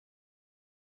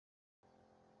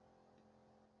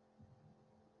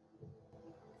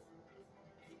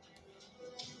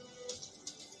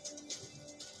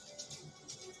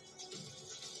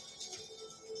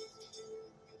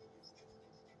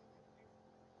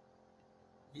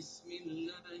بسم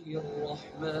الله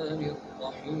الرحمن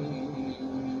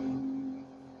الرحيم.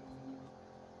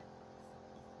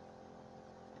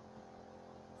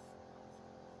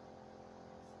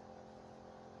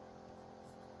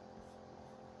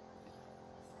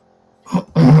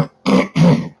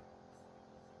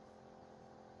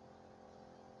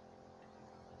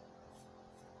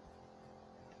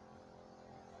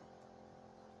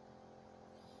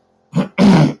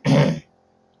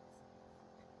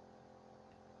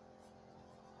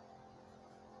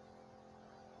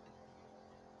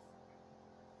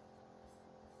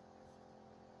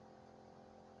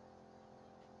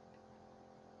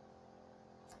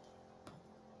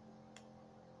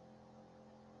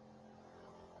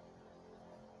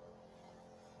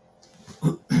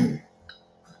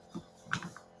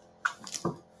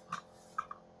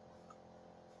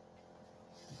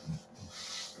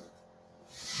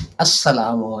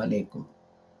 السلام علیکم.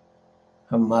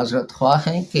 ہم معذرت خواہ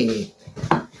ہیں کہ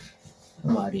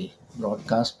ہماری براڈ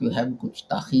کاسٹ جو ہے کچھ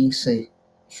تاخیر سے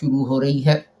شروع ہو رہی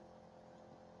ہے.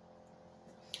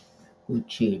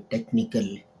 کچھ ٹیکنیکل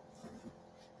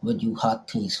وجوہات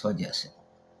تھیں اس وجہ سے.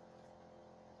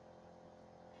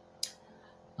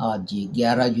 آج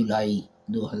 11 جولائی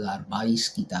 2022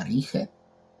 کی تاریخ ہے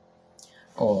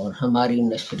اور ہماری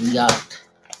نشریات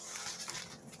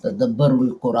تدبر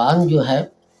القرآن جو ہے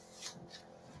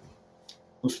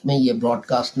اس میں یہ براڈ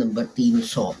کاسٹ نمبر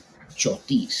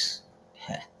 334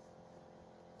 ہے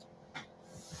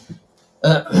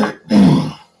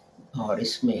اور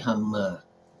اس میں ہم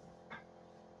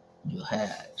جو ہے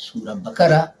سورہ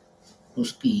بقرہ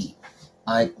اس کی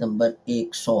آیت نمبر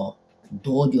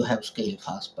 102 جو ہے اس کے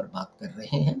الفاظ پر بات کر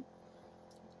رہے ہیں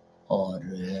اور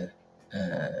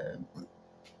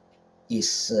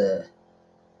اس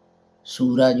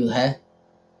سورہ جو ہے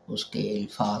اس کے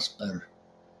الفاظ پر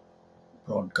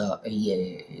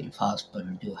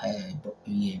جو ہے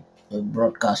یہ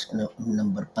براڈ کاسٹ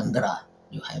نمبر 15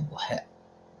 جو ہے وہ ہے.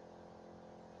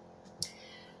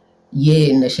 یہ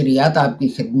نشریات آپ کی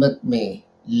خدمت میں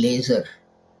لیزر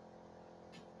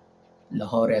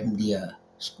Lahore Ahmadiyya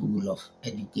school of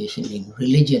education in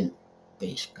religion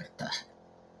پیش کرتا ہے،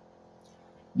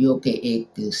 جو کہ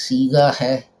ایک سیغہ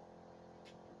ہے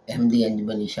احمدیہ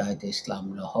انجمن اشاعت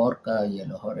اسلام لاہور کا یا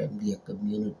لاہور احمدیہ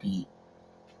کمیونٹی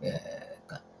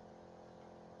کا.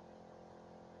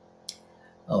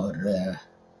 اور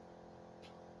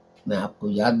میں آپ کو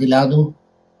یاد دلا دوں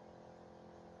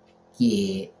کہ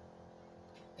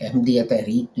احمدیہ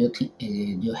تحریک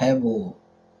جو ہے وہ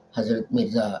حضرت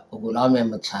مرزا غلام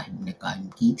احمد صاحب نے قائم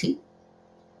کی تھی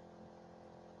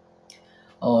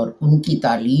اور ان کی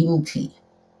تعلیم تھی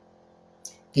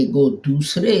کہ وہ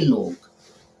دوسرے لوگ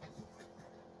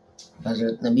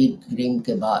حضرت نبی کریم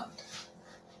کے بعد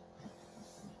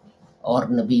اور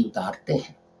نبی اتارتے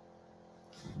ہیں،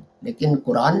 لیکن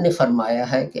قرآن نے فرمایا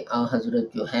ہے کہ آن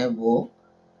حضرت جو ہیں وہ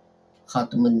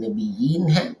خاتم النبیین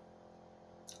ہیں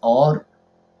اور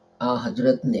آن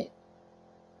حضرت نے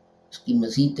اس کی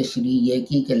مزید تشریح یہ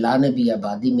کی کہ لا نبی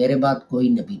آبادی، میرے بعد کوئی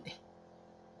نبی نہیں،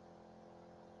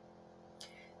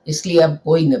 اس لیے اب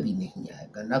کوئی نبی نہیں آئے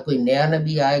گا، نہ کوئی نیا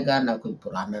نبی آئے گا نہ کوئی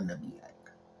پرانا نبی آئے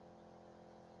گا.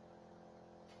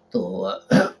 تو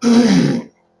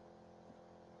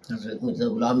حضرت مرزا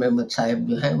غلام احمد صاحب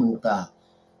جو ہیں ان کا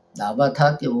دعویٰ تھا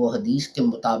کہ وہ حدیث کے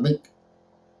مطابق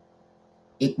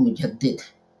ایک مجدد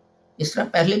ہے. اس طرح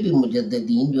پہلے بھی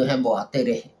مجددین جو ہیں وہ آتے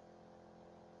رہے.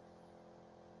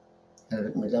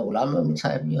 حضرت مرزا غلام احمد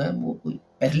صاحب جو ہیں وہ کوئی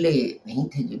پہلے نہیں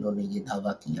تھے جنہوں نے یہ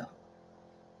دعویٰ کیا،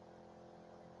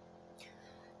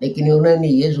 لیکن انہوں نے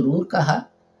یہ ضرور کہا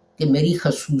کہ میری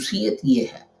خصوصیت یہ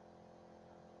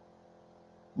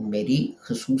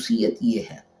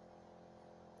ہے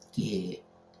کہ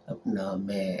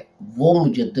میں وہ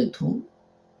مجدد ہوں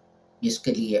جس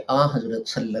کے لیے آن حضرت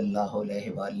صلی اللہ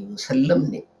علیہ وآلہ وسلم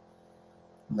نے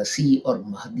مسیح اور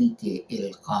مہدی کے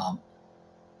القاب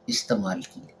استعمال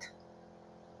کیے تھے.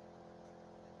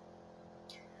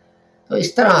 تو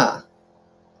اس طرح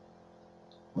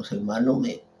مسلمانوں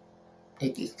میں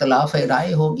ایک اختلاف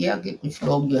رائے ہو گیا کہ کچھ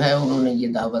لوگ جو ہے انہوں نے یہ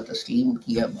دعویٰ تسلیم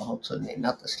کیا، بہت سے نے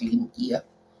نہ تسلیم کیا.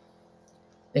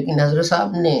 لیکن حضرت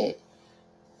صاحب نے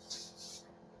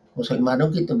مسلمانوں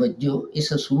کی توجہ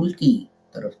اس اصول کی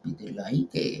طرف بھی دلائی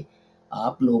کہ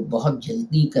آپ لوگ بہت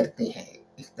جلدی کرتے ہیں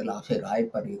اختلاف رائے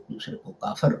پر، ایک دوسرے کو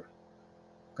کافر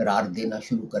قرار دینا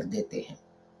شروع کر دیتے ہیں.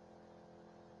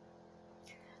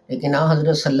 لیکن آن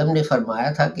حضرت صلی اللہ علیہ وسلم نے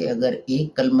فرمایا تھا کہ اگر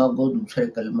ایک کلمہ گو دوسرے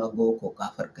کلمہ گو کو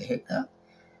کافر کہے گا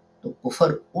تو کفر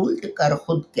الٹ کر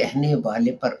خود کہنے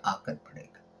والے پر آ کر پڑے گا.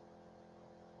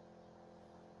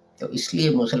 تو اس لیے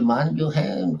مسلمان جو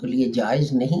ہیں ان کے لیے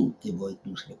جائز نہیں کہ وہ ایک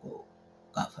دوسرے کو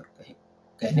کافر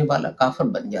کہنے والا کافر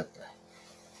بن جاتا ہے۔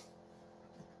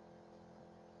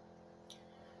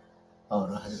 اور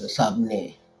حضرت صاحب نے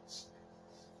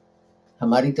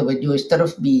ہماری توجہ اس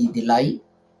طرف بھی دلائی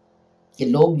کہ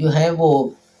لوگ جو ہیں وہ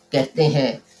کہتے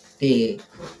ہیں کہ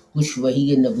کچھ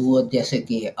وحی نبوت جیسے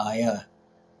کہ آیا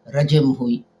رجم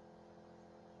ہوئی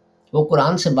وہ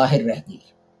قرآن سے باہر رہ گئی،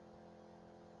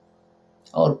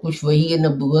 اور کچھ وحی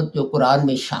نبوت جو قرآن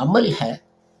میں شامل ہے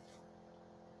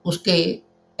اس کے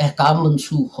احکام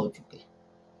منسوخ ہو چکے۔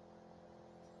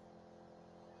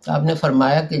 آپ نے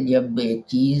فرمایا کہ جب ایک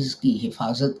چیز کی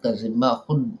حفاظت کا ذمہ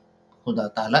خود خدا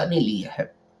تعالیٰ نے لیا ہے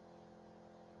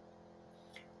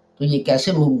تو یہ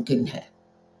کیسے ممکن ہے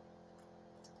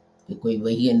کہ کوئی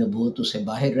وحی نبوت اسے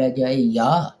باہر رہ جائے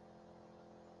یا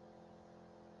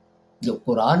جو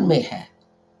قرآن میں ہے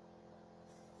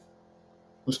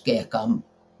اس کے احکام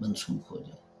منسوخ ہو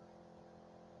جائے۔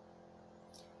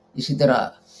 اسی طرح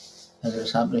حضرت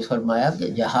صاحب نے فرمایا کہ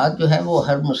جہاد جو ہے وہ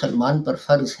ہر مسلمان پر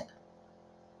فرض ہے،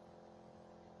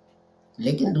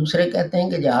 لیکن دوسرے کہتے ہیں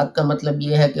کہ جہاد کا مطلب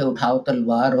یہ ہے کہ اٹھاؤ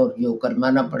تلوار اور جو کلمہ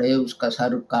نہ پڑھے اس کا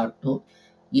سر کاٹ دو،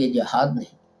 یہ جہاد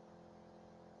نہیں،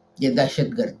 یہ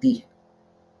دہشت گردی ہے۔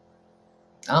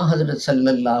 حضرت صلی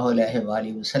اللہ علیہ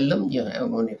وآلہ وسلم جو ہے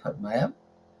انہوں نے فرمایا،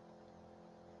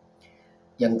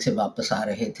 جنگ سے واپس آ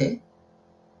رہے تھے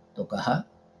تو کہا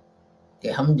کہ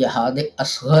ہم جہاد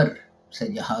اصغر سے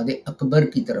جہاد اکبر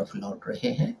کی طرف لوٹ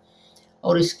رہے ہیں،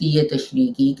 اور اس کی یہ تشریح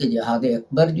کی کہ جہاد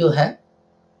اکبر جو ہے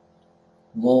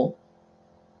وہ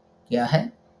کیا ہے؟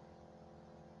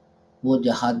 وہ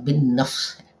جہاد بن نفس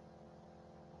ہے،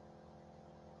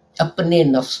 اپنے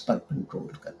نفس پر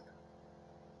کنٹرول کرنا،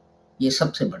 یہ سب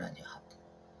سے بڑا جہاد ہے۔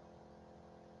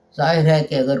 ظاہر ہے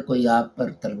کہ اگر کوئی آپ پر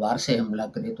تلوار سے حملہ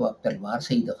کرے تو آپ تلوار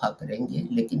سے ہی دفاع کریں گے،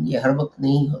 لیکن یہ ہر وقت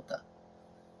نہیں ہوتا۔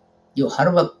 جو ہر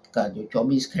وقت کا جو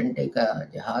 24 گھنٹے کا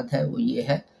جہاد ہے وہ یہ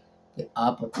ہے کہ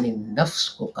آپ اپنے نفس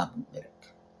کو قابو میں رکھیں۔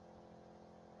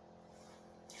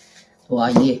 تو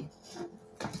آئیے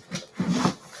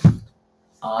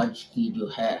آج کی جو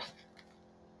ہے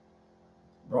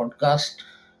براڈ کاسٹ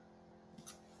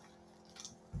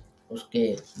اس کے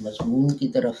مضمون کی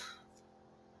طرف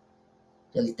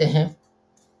چلتے ہیں۔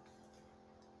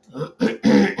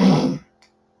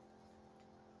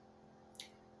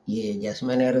 یہ جیسے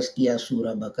میں نے عرض کیا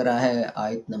سورہ بقرہ ہے،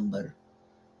 آیت نمبر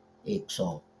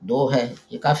 102 ہے۔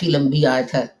 یہ کافی لمبی آیت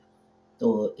ہے تو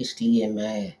اس لیے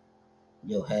میں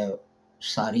جو ہے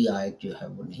ساری آیت جو ہے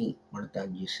وہ نہیں پڑھتا،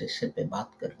 جس حصے پہ بات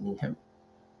کرنی ہے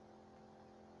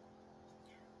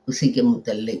اسی کے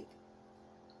متعلق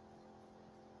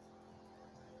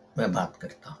میں بات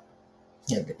کرتا ہوں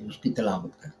یا اس کی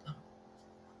تلاوت کرتا ہوں۔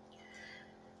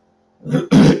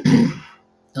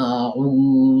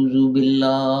 اعوذ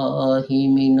باللہ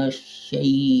من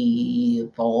الشیطان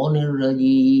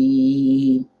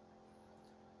الرجیم،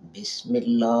 بسم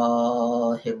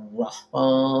اللہ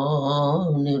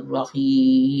الرحمن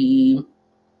الرحیم،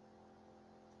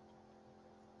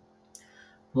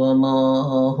 وما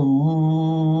هم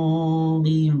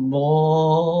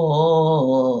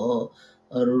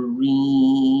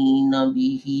بضارین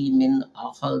به من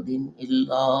احد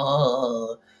الا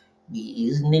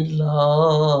بإذن اللہ،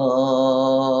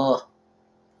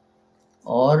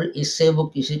 اور اس سے وہ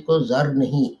کسی کو ضر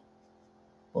نہیں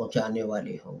پہنچانے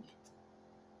والے ہوں گے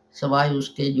سوائے اس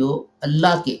کے جو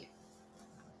اللہ کے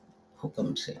حکم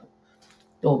سے ہو۔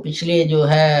 تو پچھلے جو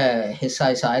ہے حصہ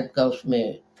اس آیت کا اس میں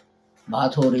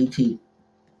بات ہو رہی تھی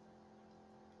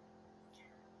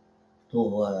تو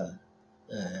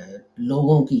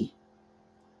لوگوں کی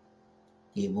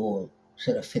کہ وہ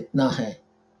صرف فتنہ ہے،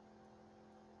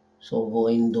 سو وہ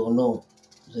ان دونوں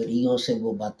ذریعوں سے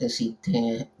وہ باتیں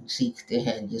سیکھتے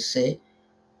ہیں جس سے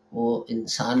وہ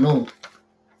انسانوں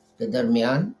کے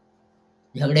درمیان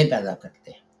جھگڑے پیدا کرتے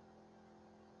ہیں۔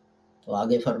 تو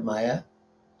آگے فرمایا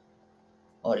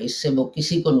اور اس سے وہ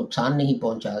کسی کو نقصان نہیں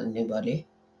پہنچانے والے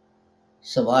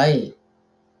سوائے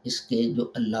اس کے جو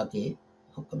اللہ کے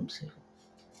حکم سے ہو۔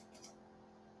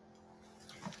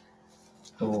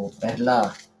 تو پہلا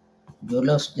جو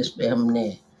لفظ جس پہ ہم نے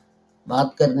بات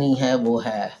کرنی ہے وہ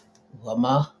ہے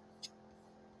وما۔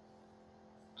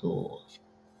 تو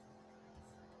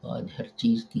آج ہر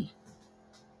چیز کی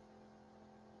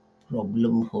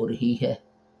پرابلم ہو رہی ہے،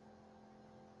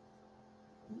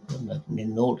 میں اپنے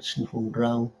نوٹس ڈھونڈ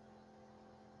رہا ہوں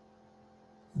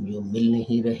جو مل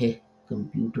نہیں رہے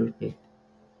کمپیوٹر پہ۔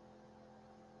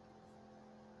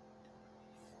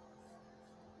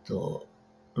 تو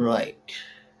رائٹ،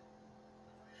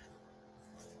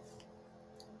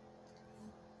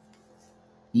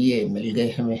 یہ مل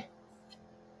گئے ہمیں۔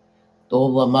 تو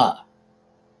وما،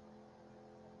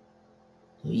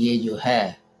 تو یہ جو ہے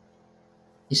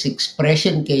اس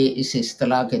ایکسپریشن کے، اس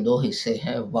اصطلاح کے دو حصے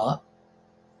ہیں، وا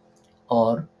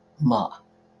اور ما.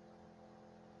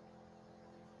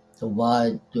 تو وا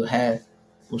جو ہے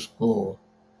اس کو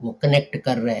وہ کنیکٹ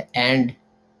کر رہے اینڈ،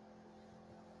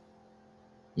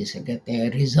 جسے کہتے ہیں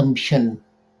ریزمپشن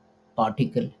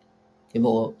پارٹیکل، کہ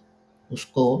وہ اس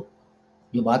کو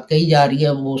جو بات کہی جا رہی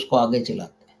ہے وہ اس کو آگے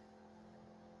چلاتے ہیں،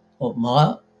 اور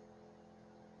ما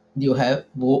جو ہے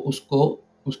وہ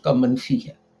اس کا منفی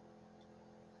ہے،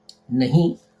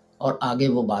 نہیں، اور آگے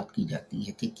وہ بات کی جاتی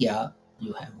ہے کہ کیا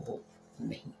جو ہے وہ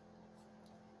نہیں.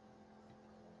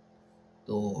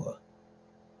 تو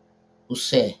اس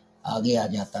سے آگے آ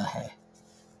جاتا ہے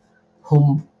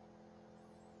ہم،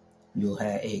 جو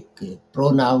ہے ایک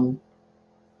پروناؤن،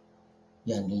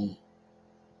 یعنی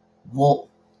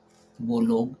وہ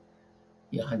لوگ،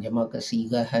 یہاں جمع کا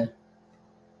صیغہ ہے.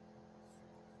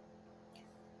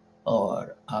 اور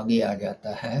آگے آ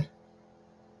جاتا ہے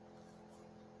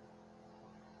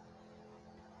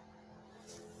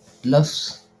لفظ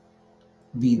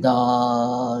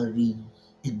بیدارین.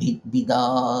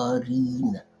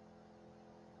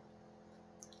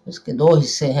 اس کے دو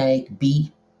حصے ہیں، ایک بی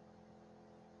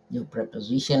جو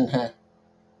پریپوزیشن ہے،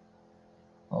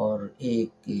 اور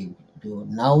ایک جو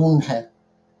ناؤن ہے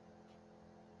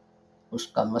اس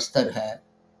کا مصدر ہے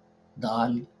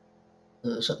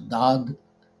داد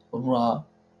را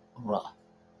را.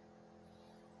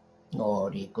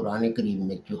 اور یہ قرآن کریم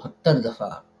میں 74 دفعہ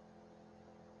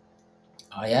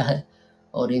آیا ہے،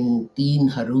 اور ان 3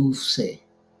 حروف سے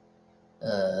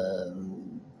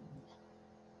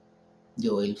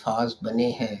جو الفاظ بنے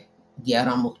ہیں،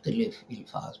 11 مختلف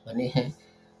الفاظ بنے ہیں،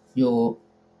 جو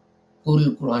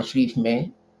کل قرآن شریف میں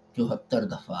 74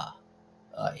 دفعہ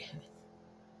آئے ہیں.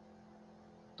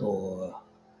 تو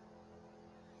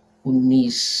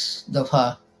 19 دفعہ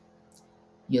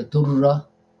یدر،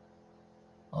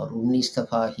 اور 19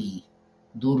 دفعہ ہی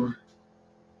در،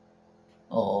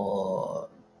 اور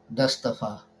 10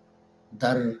 دفعہ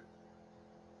در،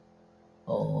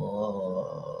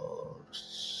 اور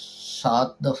 7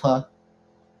 دفعہ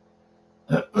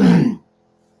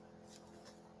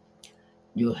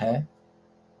جو ہے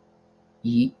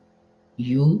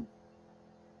یو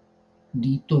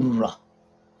دی ترہ،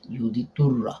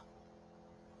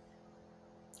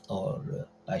 اور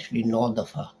ایکچولی 9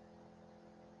 دفعہ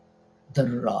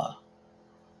درا.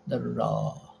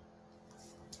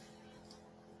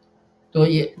 تو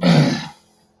یہ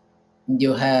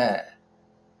جو ہے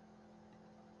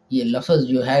یہ لفظ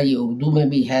جو ہے یہ اردو میں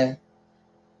بھی ہے.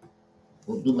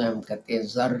 اردو میں ہم کہتے ہیں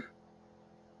زر،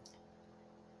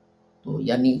 تو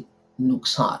یعنی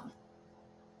نقصان.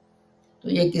 تو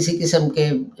یہ کسی قسم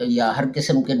کے یا ہر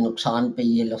قسم کے نقصان پہ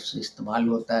یہ لفظ استعمال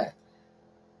ہوتا ہے.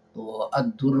 تو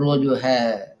الدر جو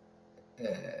ہے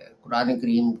قرآن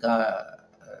کریم کا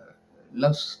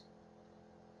لفظ،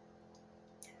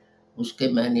 اس کے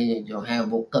معنی جو ہیں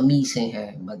وہ کمی سے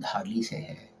ہیں، بدحالی سے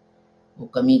ہیں. وہ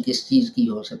کمی کس چیز کی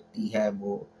ہو سکتی ہے؟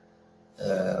 وہ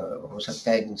ہو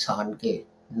سکتا ہے انسان کے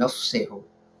نفس سے ہو،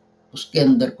 اس کے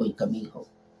اندر کوئی کمی ہو.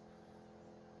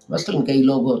 مثلاً کئی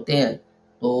لوگ ہوتے ہیں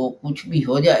تو کچھ بھی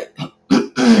ہو جائے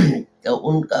تو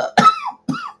ان کا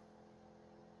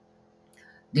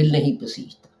دل نہیں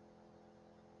پسیجتا،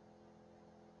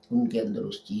 ان کے اندر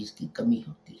اس چیز کی کمی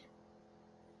ہوتی ہے.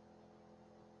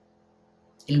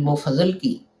 علم و فضل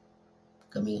کی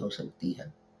کمی ہو سکتی ہے.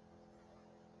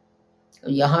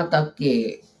 یہاں تک کہ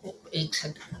ایک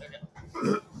سیکنڈ،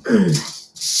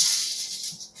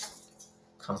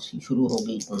 کھانسی شروع ہو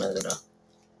گئی تو میں ذرا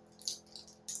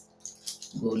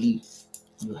گولی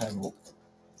جو ہے وہ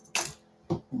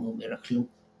منہ میں رکھ لوں.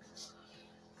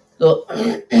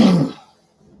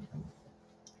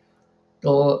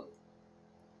 تو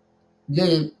یہ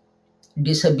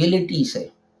ڈسیبلٹی سے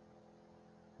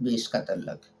بھی اس کا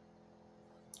تعلق ہے.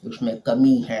 اس میں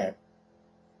کمی ہے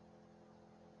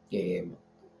کہ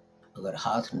اگر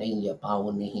ہاتھ نہیں یا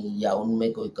پاؤں نہیں، یا ان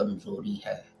میں کوئی کمزوری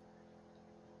ہے،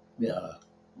 یا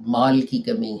مال کی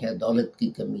کمی ہے، دولت کی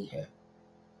کمی ہے،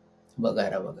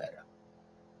 وغیرہ وغیرہ.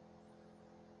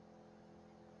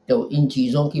 تو ان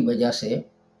چیزوں کی وجہ سے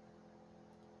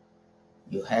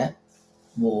جو ہے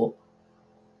وہ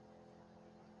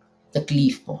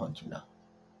تکلیف پہنچنا.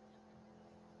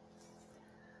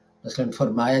 مثلا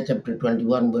فرمایا چیپٹر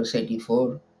 21 ورس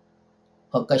 84،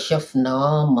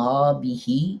 فَكَشَفْنَا مَا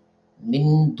بِهِ مِن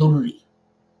دُرِّ.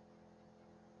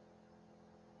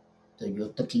 تو جو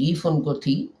تکلیف ان کو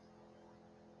تھی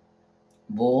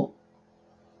وہ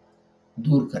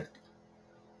دور کر دی.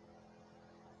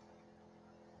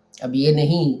 اب یہ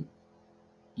نہیں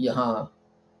یہاں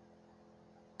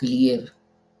کلیئر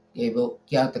کہ وہ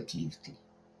کیا تکلیف تھی.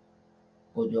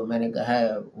 وہ جو میں نے کہا ہے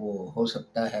وہ ہو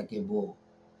سکتا ہے کہ وہ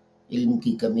علم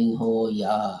کی کمی ہو،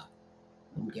 یا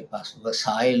ان کے پاس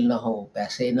وسائل نہ ہو،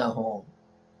 پیسے نہ ہوں،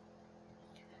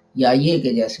 یا یہ کہ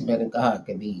جیسے میں نے کہا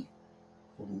کہ بھی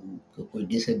ان کو کوئی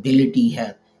ڈسیبلٹی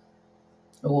ہے،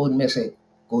 وہ ان میں سے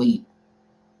کوئی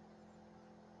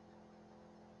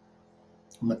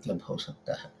مطلب ہو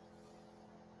سکتا ہے۔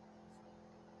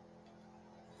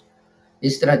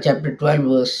 اس طرح چیپٹر 10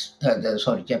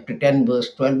 ورس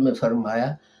 12 میں فرمایا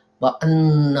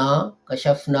وَأَنَّا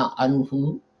كَشَفْنَا عَنْهُ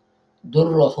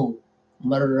دُرَّهُ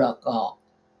مَرَّ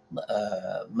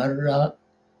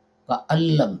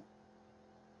كَأَلَّمْ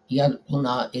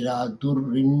يَدْعُنَا إِلَى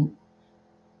دُرٍّ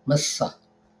مَسَّهُ،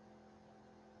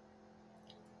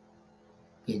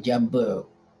 کہ جب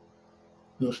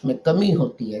جو اس میں کمی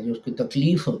ہوتی ہے، جو اس کی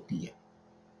تکلیف ہوتی ہے،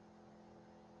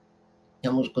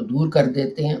 ہم اس کو دور کر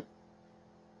دیتے ہیں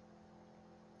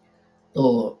تو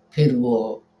پھر وہ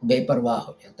بے پرواہ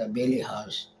ہو جاتا ہے، بے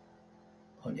لحاظ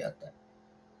ہو جاتا ہے۔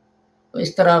 تو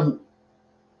اس طرح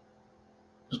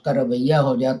اس کا رویہ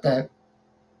ہو جاتا ہے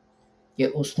کہ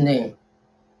اس نے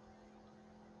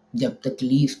جب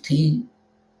تکلیف تھی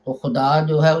تو خدا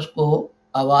جو ہے اس کو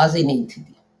آواز ہی نہیں تھی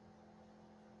دی۔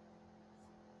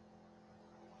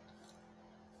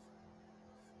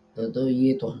 تو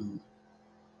یہ تو ہم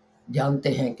جانتے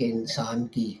ہیں کہ انسان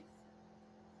کی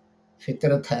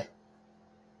فطرت ہے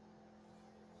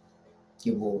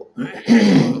کہ وہ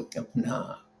اپنا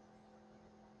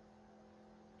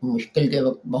مشکل کے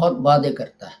وقت بہت وعدے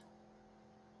کرتا ہے،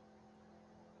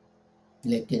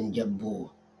 لیکن جب وہ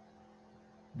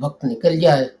وقت نکل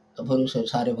جائے تو پھر اسے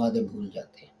سارے وعدے بھول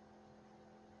جاتے ہیں۔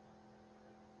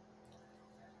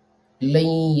 لَن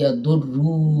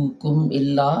يَضُرُّوكُمْ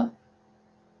إِلَّا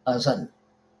أَذًى،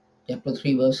 چیپٹر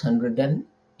 3 ورس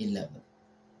 111۔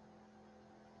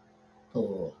 تو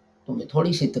تمہیں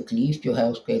تھوڑی سی تکلیف جو ہے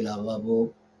اس کے علاوہ وہ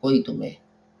کوئی تمہیں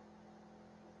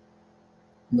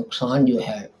نقصان جو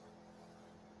ہے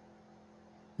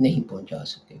نہیں پہنچا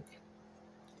سکے گے۔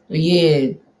 تو یہ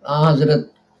حضرت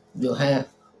جو ہیں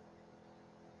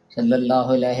صلی اللہ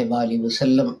علیہ وآلہ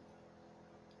وسلم،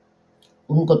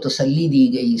 ان کو تسلی دی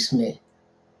گئی اس میں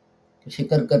کہ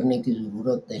فکر کرنے کی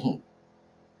ضرورت نہیں،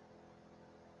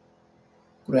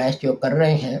 قریش جو کر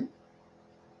رہے ہیں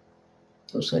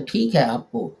تو اس سے ٹھیک ہے،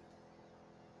 آپ کو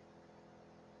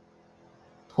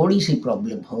تھوڑی سی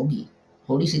پرابلم ہوگی،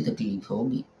 تھوڑی سی تکلیف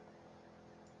ہوگی،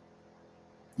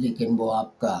 لیکن وہ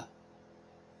آپ کا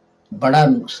بڑا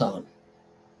نقصان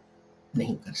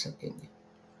نہیں کر سکیں گے۔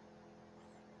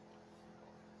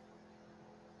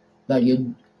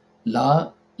 لا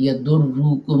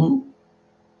يضركم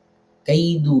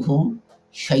كيدهم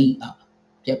شيئا،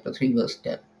 چیپٹر 3 ورس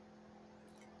 10۔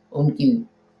 ان کی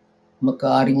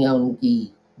مکاریاں، ان کی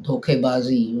دھوکے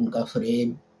بازی، ان کا فریب،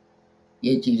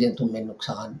 یہ چیزیں تمہیں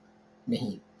نقصان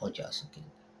نہیں پہنچا سکیں۔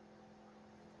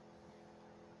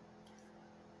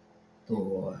 تو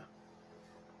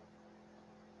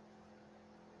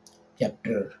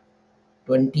چیپٹر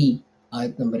 20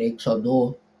 آیت نمبر 102،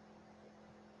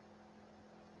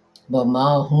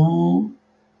 وَمَا هُمْ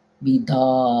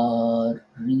بِضَارِّينَ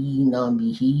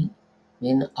بِهِ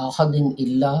مِنْ أَحَدٍ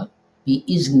إِلَّا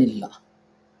بِإِذْنِ اللَّهِ،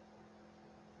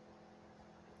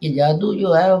 یہ جادو جو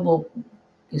ہے وہ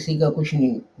کسی کا کچھ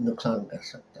نہیں نقصان کر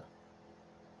سکتا،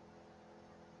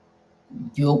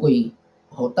 جو کوئی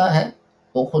ہوتا ہے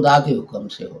وہ خدا کے حکم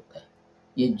سے ہوتا ہے۔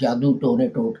 یہ جادو ٹونے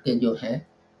ٹوٹکے جو ہیں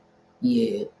یہ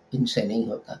ان سے نہیں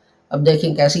ہوتا۔ اب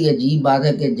دیکھیں کیسی عجیب بات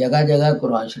ہے کہ جگہ جگہ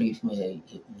قرآن شریف میں یہ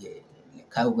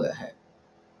لکھا ہوا ہے،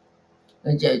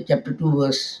 چیپٹر 2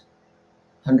 ورس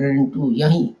 102،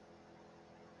 یہیں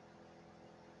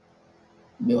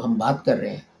جو ہم بات کر رہے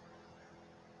ہیں،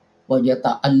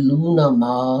 وَيَتَعَلُّونَ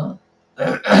مَا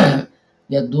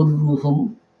يَضُرُّهُمْ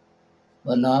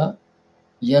وَلَا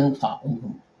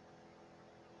يَنْفَعُهُمْ،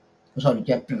 سوری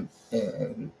چیپٹر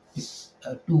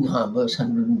 2 ورس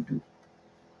 102۔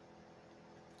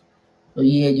 تو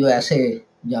یہ جو ایسے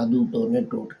جادو ٹونے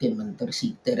ٹوٹکے منتر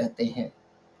سیکھتے رہتے ہیں،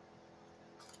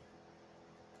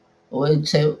 وہ ان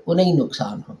سے انہیں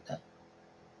نقصان ہوتا ہے،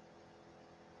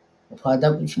 فائدہ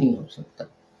کچھ نہیں ہو سکتا۔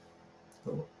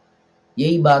 تو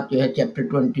یہی بات جو ہے چیپٹر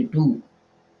 22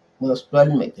 ورس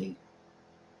 12 میں کہی،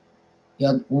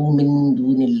 يَدْعُو مِن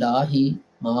دُونِ اللَّهِ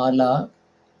مَا لَا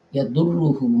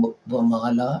يَضُرُّهُ وَمَا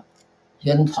لَا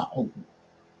يَنْفَعُهُ،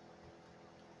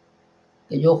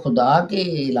 کہ جو خدا کے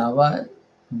علاوہ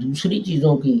دوسری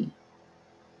چیزوں کی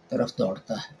طرف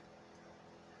دوڑتا ہے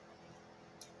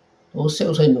تو اس سے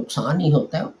اسے نقصان ہی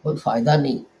ہوتا ہے، کوئی فائدہ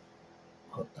نہیں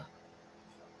ہوتا۔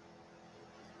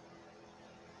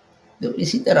 تو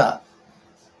اسی طرح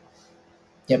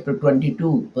چیپٹر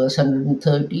 22 ورس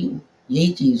 113،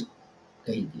 یہی چیز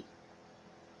کہی گی،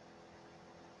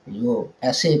 جو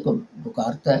ایسے کو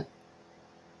پکارتا ہے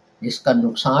جس کا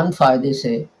نقصان فائدے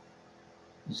سے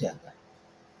زیادہ ہے۔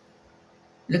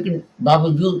 لیکن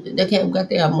باوجود دیکھیں، ہم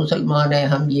کہتے ہیں ہم مسلمان ہیں،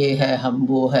 ہم یہ ہے، ہم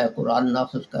وہ ہے، قرآن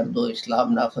نافذ کر دو،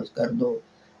 اسلام نافذ کر دو،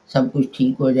 سب کچھ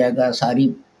ٹھیک ہو جائے گا، ساری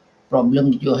پرابلم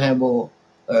جو ہیں وہ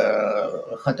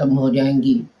ختم ہو جائیں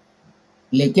گی۔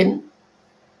 لیکن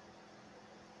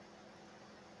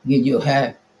یہ جو ہے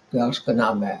کیا اس کا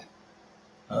نام ہے،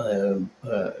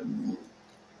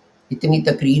 اتنی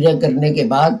تقریریں کرنے کے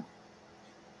بعد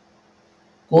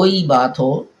کوئی بات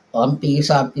ہو ہم پیر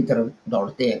صاحب کی طرف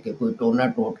دوڑتے ہیں کہ کوئی ٹونا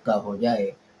ٹوٹکا ہو جائے،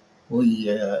 کوئی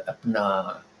اپنا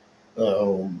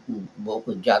وہ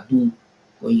کوئی جادو،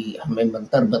 کوئی ہمیں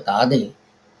منتر بتا دے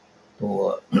تو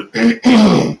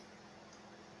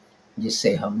جس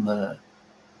سے ہم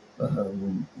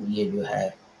یہ جو ہے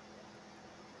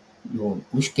جو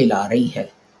مشکل آ رہی ہے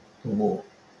تو وہ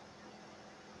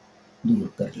دور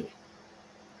کر لے۔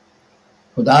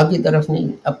 خدا کی طرف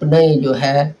نہیں، اپنے جو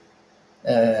ہے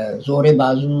زور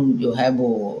بازو جو ہے وہ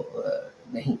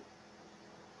نہیں۔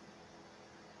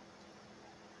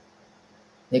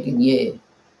 لیکن یہ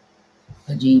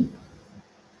عجیب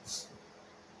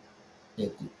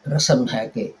ایک رسم ہے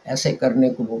کہ ایسے کرنے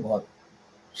کو وہ بہت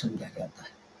سمجھا جاتا ہے۔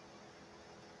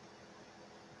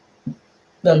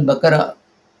 البقرہ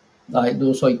آیت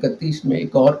 231 میں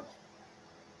ایک اور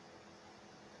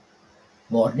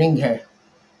وارننگ ہے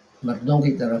مردوں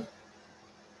کی طرف،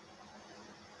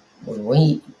 اور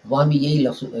وہاں بھی یہی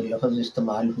لفظ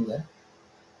استعمال ہوا ہے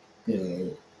کہ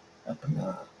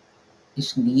اپنا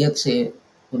اس نیت سے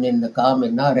انہیں نکاح میں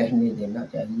نہ رہنے دینا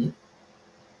چاہیے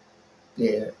کہ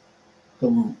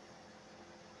تم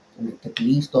انہیں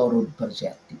تکلیف دو اور ان پر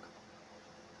زیادتی کرو۔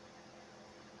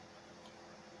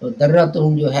 تو درہ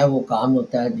تم جو ہے وہ کام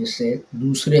ہوتا ہے جس سے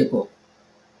دوسرے کو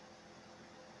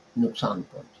نقصان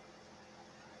پہنچے۔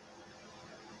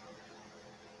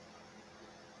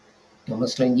 تو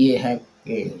مثلا یہ ہے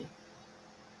کہ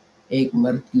ایک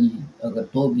مرد کی اگر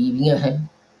 2 بیویاں ہیں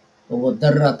تو وہ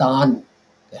درتان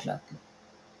کہلاتی ہیں،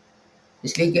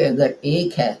 اس لیے کہ اگر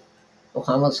ایک ہے تو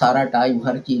خامد سارا ٹائم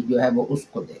ہر چیز جو ہے وہ اس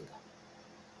کو دے گا۔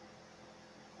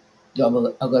 جب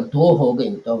اگر 2 ہو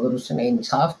گئی تو اگر اس نے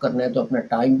انصاف کرنا ہے تو اپنا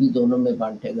ٹائم بھی دونوں میں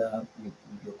بانٹے گا، اپنی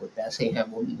جو کوئی پیسے ہیں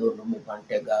وہ بھی دونوں میں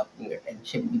بانٹے گا، اپنی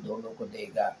اٹینشن بھی دونوں کو دے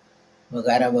گا،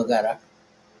 وغیرہ وغیرہ۔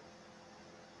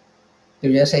 تو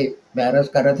جیسے میں عرض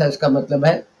کر رہا تھا، اس کا مطلب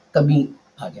ہے کمی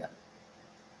آ جانا۔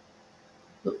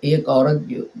 تو ایک عورت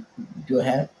جو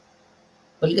ہے،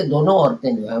 بلکہ دونوں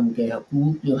عورتیں جو ہیں ان کے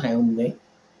حقوق جو ہیں ان میں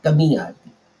کمی آ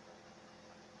گئی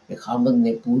کہ خامد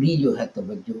نے پوری جو ہے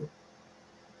توجہ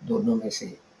دونوں میں سے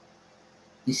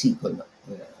کسی کو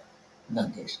نہ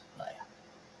دے پایا۔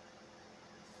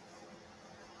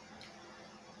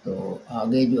 تو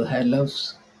آگے جو ہے لفظ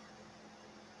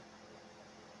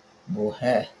وہ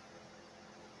ہے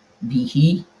بھی ہی،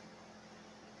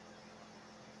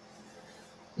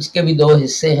 اس کے بھی 2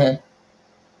 حصے ہیں۔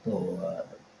 تو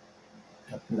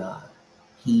اپنا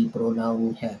ہی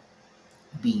پروناؤن ہے،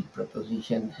 بی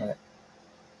پرپوزیشن ہے،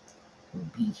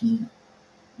 بھی ہی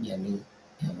یعنی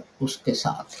اس کے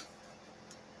ساتھ۔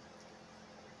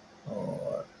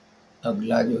 اور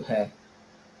اگلا جو ہے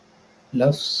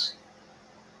لفظ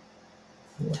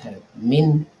وہ ہے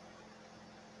من،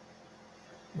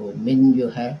 وہ من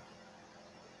جو ہے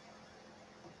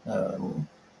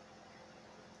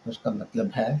اس کا مطلب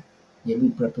ہے، یہ بھی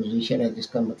پرپوزیشن ہے جس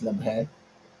کا مطلب ہے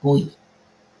کوئی۔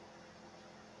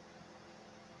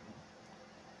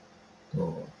 تو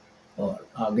اور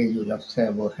آگے جو لفظ ہے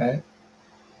وہ ہے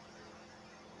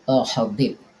احد۔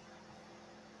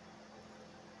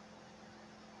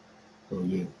 تو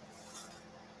یہ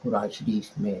قرآن شریف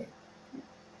میں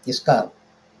اس کا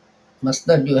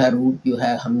مصدر جو ہے، روٹ جو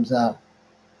ہے حمزہ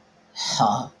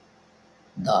ہا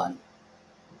دال،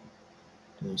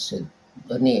 تو اس سے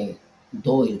بنے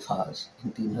 2 الفاظ، ان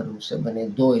 3 حروف سے بنے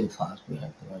 2 الفاظ جو ہے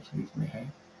قرآن شریف میں ہے،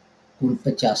 کل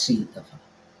 85 دفعہ۔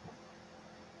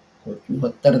 تو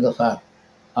 74 دفعہ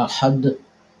احد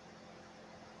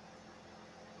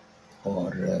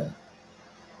اور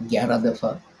 11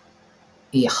 دفعہ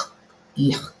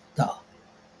اختا۔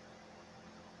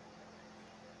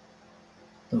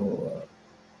 تو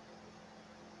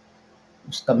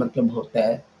اس کا مطلب ہوتا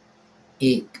ہے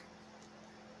ایک،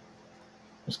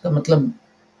 اس کا مطلب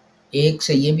ایک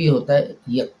سے یہ بھی ہوتا ہے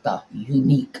یکتا،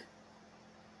 یونیک۔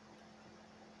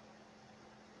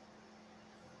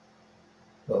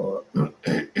 تو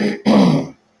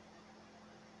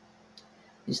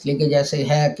اس لیے کہ جیسے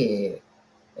ہے کہ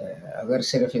اگر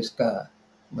صرف اس کا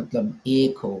مطلب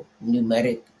ایک ہو،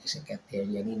 نیومیرک جسے کہتے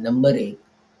ہیں یعنی نمبر 1،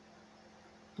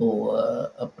 تو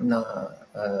اپنا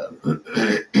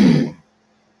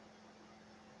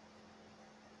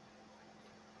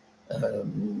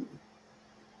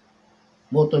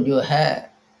وہ تو جو ہے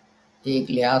ایک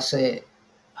لحاظ سے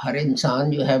ہر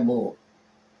انسان جو ہے وہ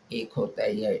ایک ہوتا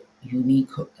ہے یا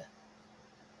یونیک ہوتا ہے.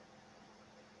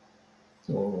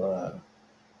 تو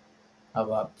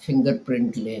اب آپ فنگر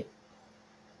پرنٹ لیں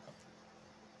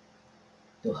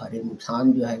تو ہر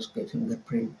انسان جو ہے اس کے فنگر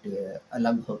پرنٹ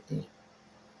الگ ہوتے ہیں،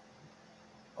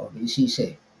 اور اسی سے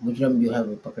مجرم جو ہے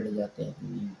وہ پکڑے جاتے ہیں.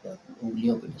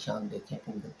 انگلیوں کے نشان دیکھیں،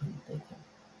 فنگر پرنٹ دیکھیں.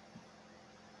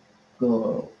 تو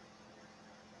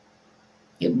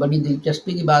ایک بڑی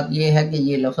دلچسپی کی بات یہ ہے کہ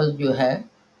یہ لفظ جو ہے،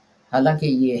 حالانکہ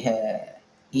یہ ہے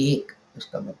ایک اس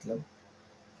کا مطلب،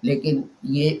 لیکن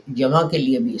یہ جمع کے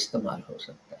لیے بھی استعمال ہو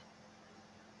سکتا ہے.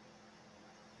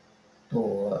 تو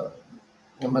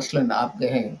مثلاً آپ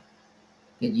کہیں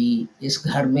کہ جی اس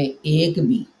گھر میں ایک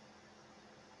بھی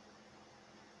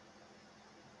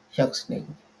شخص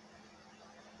نہیں،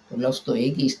 تو لفظ تو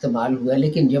ایک ہی استعمال ہوا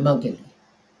لیکن جمع کے لیے.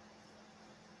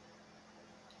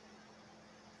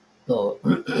 تو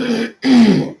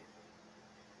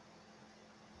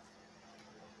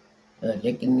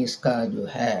لیکن اس کا جو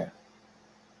ہے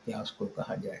کیا اس کو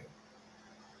کہا جائے،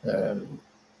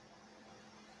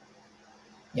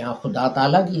 یہاں خدا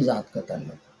تعالیٰ کی ذات کا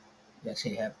تعلق جیسے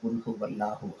ہے قل هو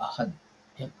اللہ احد،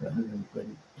 چیپٹر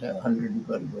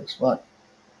 112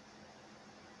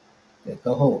 کہ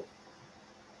کہو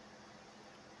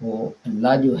وہ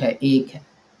اللہ جو ہے ایک ہے.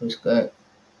 تو اس کا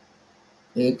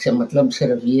ایک سے مطلب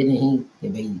صرف یہ نہیں کہ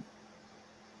بھئی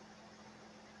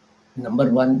نمبر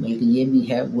ون، بلکہ یہ بھی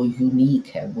ہے وہ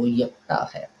یونیک ہے، وہ یکتا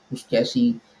ہے، اس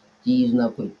جیسی چیز نہ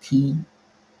کوئی تھی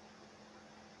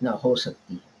نہ ہو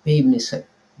سکتی، بے مثل،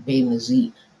 بے نظیر.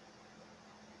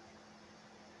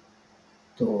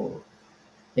 تو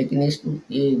لیکن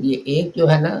یہ ایک جو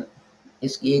ہے نا،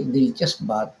 اس کی ایک دلچسپ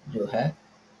بات جو ہے،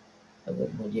 اگر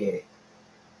مجھے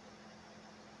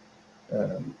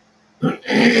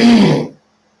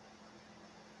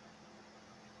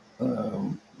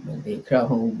میں دیکھ رہا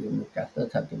ہوں جو میں چاہتا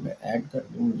تھا کہ میں ایڈ کر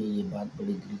دوں، مجھے یہ بات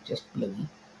بڑی دلچسپ لگی،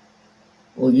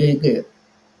 وہ یہ کہ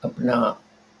اپنا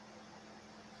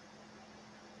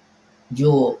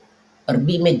جو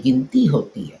عربی میں گنتی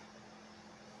ہوتی ہے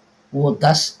وہ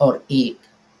 10 اور 1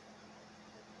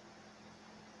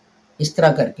 اس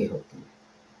طرح کر کے ہوتی ہے،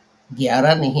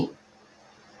 11 نہیں،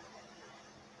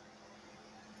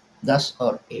 10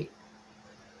 اور 1.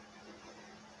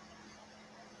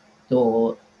 تو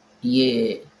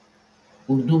یہ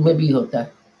اردو میں بھی ہوتا ہے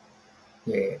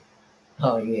کہ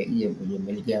ہاں یہ مجھے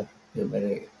مل گیا کہ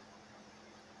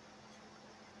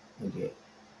مجھے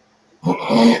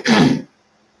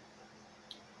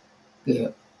کہ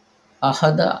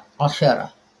احد عشرہ،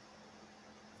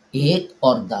 1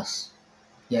 اور 10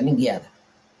 یعنی 11.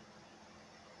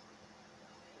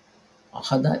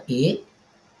 احد 1،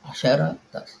 عشرہ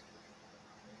 10.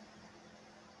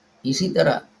 اسی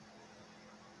طرح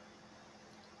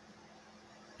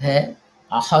ہے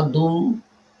احد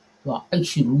و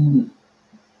عشرون،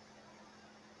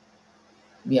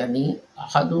 یعنی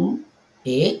احد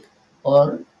 1 اور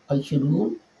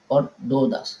عشرون اور 2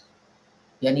 10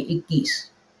 یعنی 21.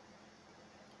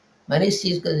 میں نے اس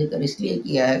چیز کا ذکر اس لیے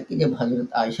کیا ہے کہ جب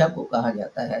حضرت عائشہ کو کہا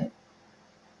جاتا ہے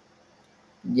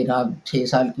جناب 6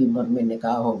 سال کی عمر میں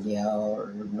نکاح ہو گیا اور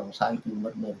 9 سال کی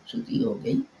عمر میں رخصتی ہو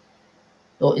گئی،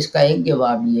 تو اس کا ایک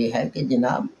جواب یہ ہے کہ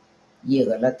جناب یہ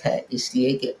غلط ہے، اس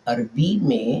لیے کہ عربی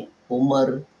میں عمر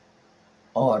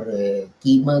اور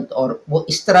قیمت اور وہ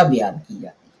اس طرح بیان کی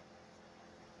جاتی ہے.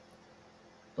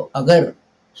 تو اگر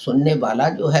سننے والا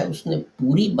جو ہے اس نے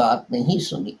پوری بات نہیں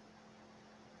سنی،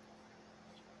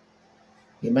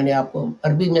 یہ میں نے آپ کو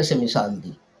عربی میں سے مثال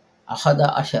دی، احد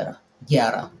عشرہ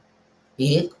 11،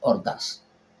 1 اور 10،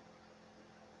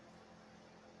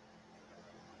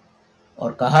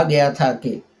 اور کہا گیا تھا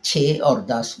کہ 6 اور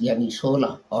 10 یعنی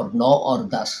 16 اور 9 اور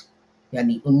 10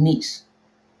 یعنی 19،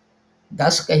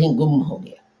 10 کہیں گم ہو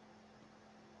گیا.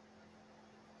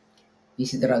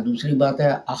 اسی طرح دوسری بات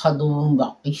ہے احد و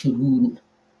عشرون،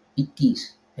 21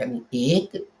 یعنی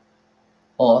 1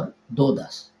 اور 2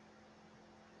 10.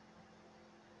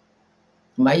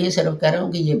 میں یہ صرف کہہ رہا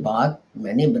ہوں کہ یہ بات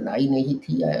میں نے بنائی نہیں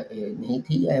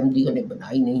تھی، احمدیوں نے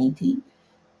بنائی نہیں تھی،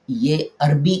 یہ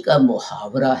عربی کا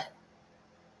محاورہ ہے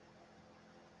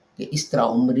کہ اس طرح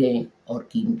عمریں اور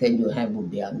قیمتیں جو ہیں وہ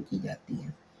بیان کی جاتی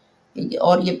ہیں.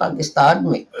 اور یہ پاکستان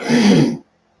میں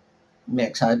میں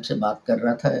ایک صاحب سے بات کر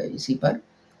رہا تھا اسی پر،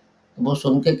 وہ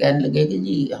سن کے کہنے لگے کہ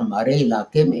جی ہمارے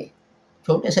علاقے میں،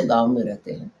 چھوٹے سے گاؤں میں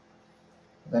رہتے ہیں،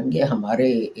 کہ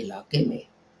ہمارے علاقے میں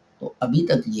تو ابھی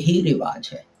تک یہی رواج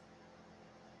ہے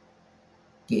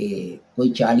کہ کوئی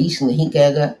 40 نہیں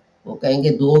کہے گا، وہ کہیں گے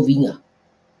 2 ویاں،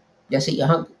 جیسے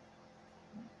یہاں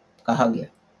کہا گیا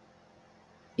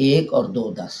 1 اور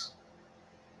 2 10،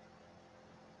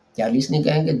 40 نہیں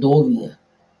کہیں گے 2 ویاں،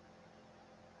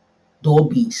 2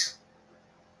 20۔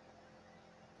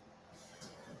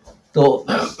 تو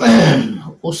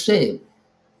اس سے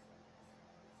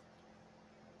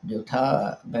جو تھا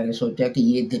میں نے سوچا کہ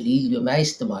یہ دلیل جو میں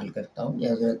استعمال کرتا ہوں،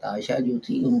 کہ حضرت عائشہ جو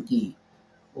تھی ان کی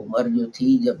عمر جو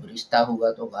تھی جب رشتہ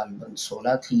ہوا تو غالباً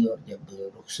 16 تھی، اور جب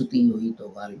رخصتی ہوئی تو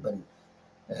غالباً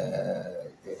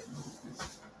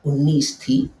 19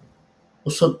 تھی۔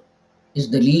 اس وقت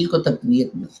اس دلیل کو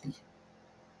تقویت ملتی ہے۔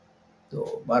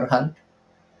 تو بہرحال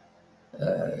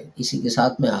اسی کے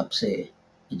ساتھ میں آپ سے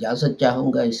اجازت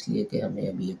چاہوں گا، اس لیے کہ ہمیں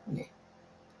ابھی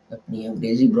اپنی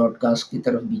انگریزی براڈ کاسٹ کی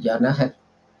طرف بھی جانا ہے۔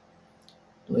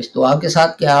 تو اس دعا کے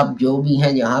ساتھ کہ آپ جو بھی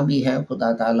ہیں جہاں بھی ہیں،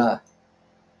 خدا تعالیٰ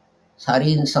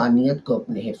ساری انسانیت کو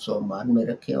اپنے حفظ و امان میں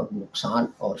رکھے اور نقصان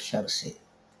اور شر سے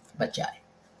بچائے۔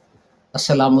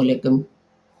 السلام علیکم،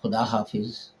 خدا حافظ،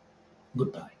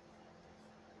 گڈ بائے۔